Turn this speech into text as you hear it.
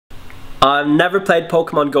I've never played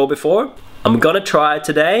Pokemon Go before. I'm gonna try it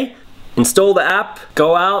today. Install the app,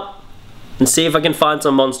 go out, and see if I can find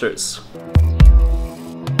some monsters.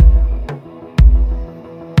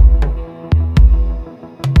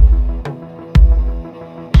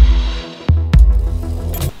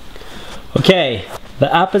 Okay,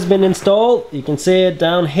 the app has been installed. You can see it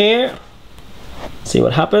down here. See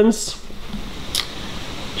what happens.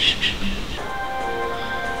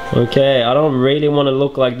 Okay, I don't really want to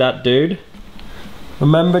look like that dude.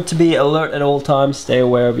 Remember to be alert at all times, stay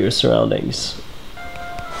aware of your surroundings.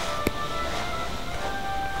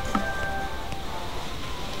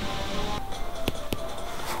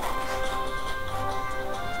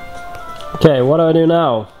 Okay, what do I do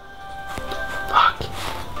now? Fuck.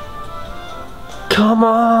 Come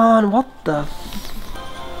on, what the?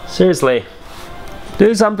 Seriously,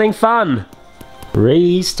 do something fun.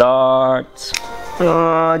 Restart.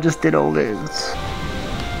 Oh, I just did all this.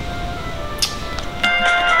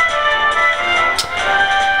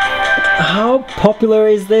 How popular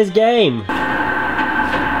is this game?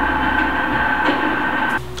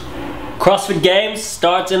 CrossFit Games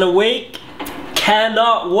starts in a week.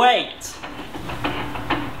 Cannot wait.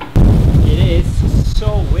 It is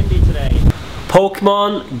so windy today.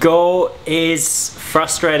 Pokemon Go is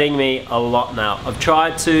frustrating me a lot now. I've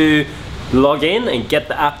tried to log in and get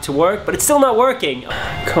the app to work, but it's still not working.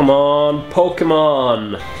 Come on,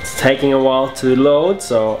 Pokemon. It's taking a while to load,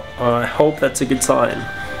 so I hope that's a good sign.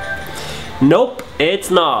 Nope, it's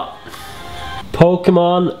not.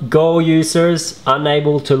 Pokemon Go users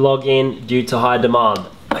unable to log in due to high demand.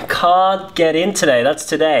 I can't get in today, that's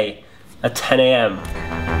today at 10 AM.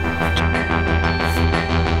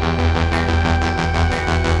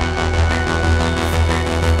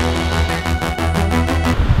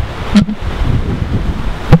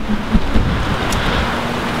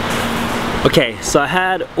 Okay, so I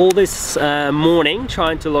had all this morning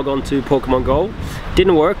trying to log on to Pokemon Go.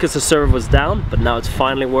 Didn't work because the server was down, but now it's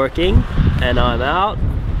finally working and I'm out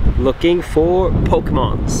looking for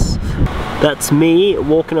Pokemons. That's me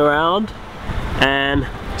walking around, and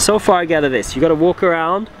so far I gather this. You gotta walk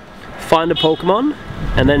around, find a Pokemon,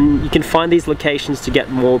 and then you can find these locations to get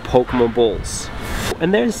more Pokemon balls.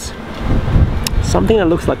 And there's something that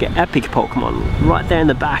looks like an epic Pokemon right there in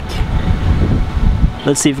the back.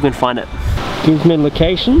 Let's see if we can find it. Gives me a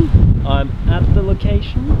location, I'm at the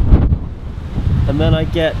location, and then I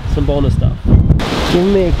get some bonus stuff. Give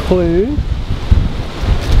me a clue.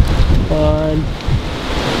 Find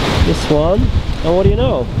this one, and what do you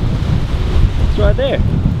know? It's right there.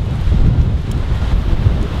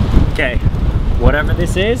 Okay, whatever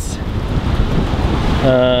this is,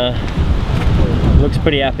 looks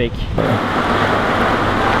pretty epic.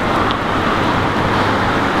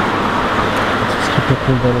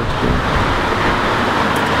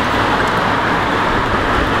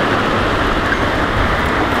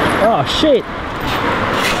 Oh shit!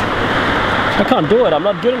 I can't do it, I'm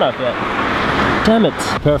not good enough yet. Damn it.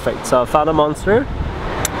 Perfect, so I found a monster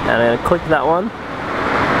and I click that one.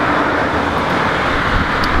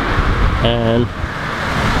 And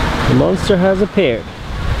the monster has appeared.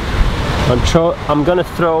 I'm gonna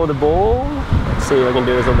throw the ball. Let's see if I can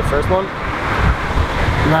do this on the first one.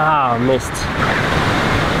 Nah, missed.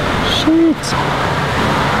 Shit.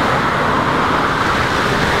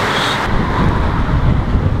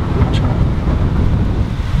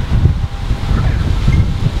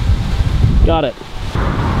 Got it.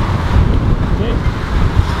 Okay.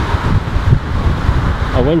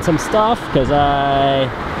 I win some stuff because I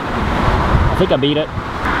think I beat it.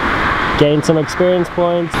 Gain some experience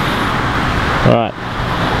points. Alright.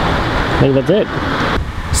 I think that's it.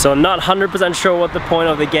 So I'm not 100% sure what the point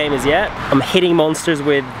of the game is yet. I'm hitting monsters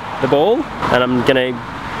with the ball and I'm gonna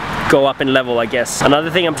go up in level, I guess. Another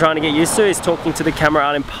thing I'm trying to get used to is talking to the camera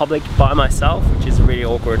out in public by myself, which is really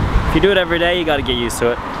awkward. If you do it every day, you gotta get used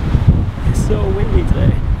to it. It's so windy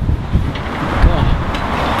today.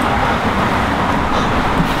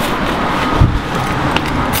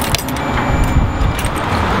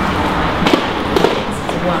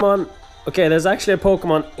 Pokemon. Okay, there's actually a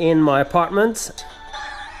Pokemon in my apartment.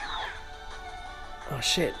 Oh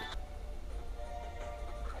shit.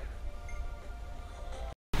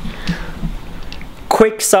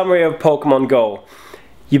 Quick summary of Pokemon Go.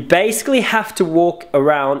 You basically have to walk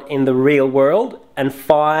around in the real world and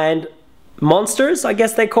find monsters, I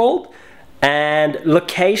guess they're called, and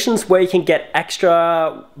locations where you can get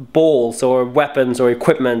extra balls or weapons or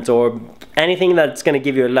equipment or anything that's going to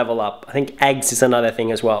give you a level up. I think eggs is another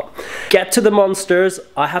thing as well. Get to the monsters,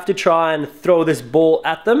 I have to try and throw this ball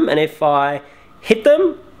at them, and if I hit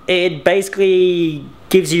them, it basically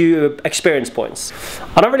gives you experience points.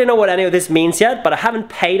 I don't really know what any of this means yet, but I haven't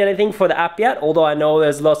paid anything for the app yet, although I know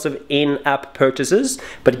there's lots of in-app purchases.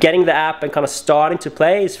 But getting the app and kind of starting to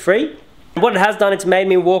play is free. What it has done, it's made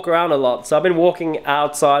me walk around a lot. So I've been walking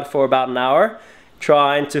outside for about an hour,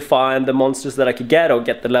 trying to find the monsters that I could get or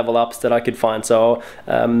get the level ups that I could find. So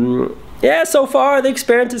yeah, so far the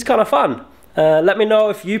experience is kind of fun. Let me know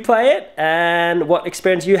if you play it and what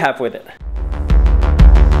experience you have with it.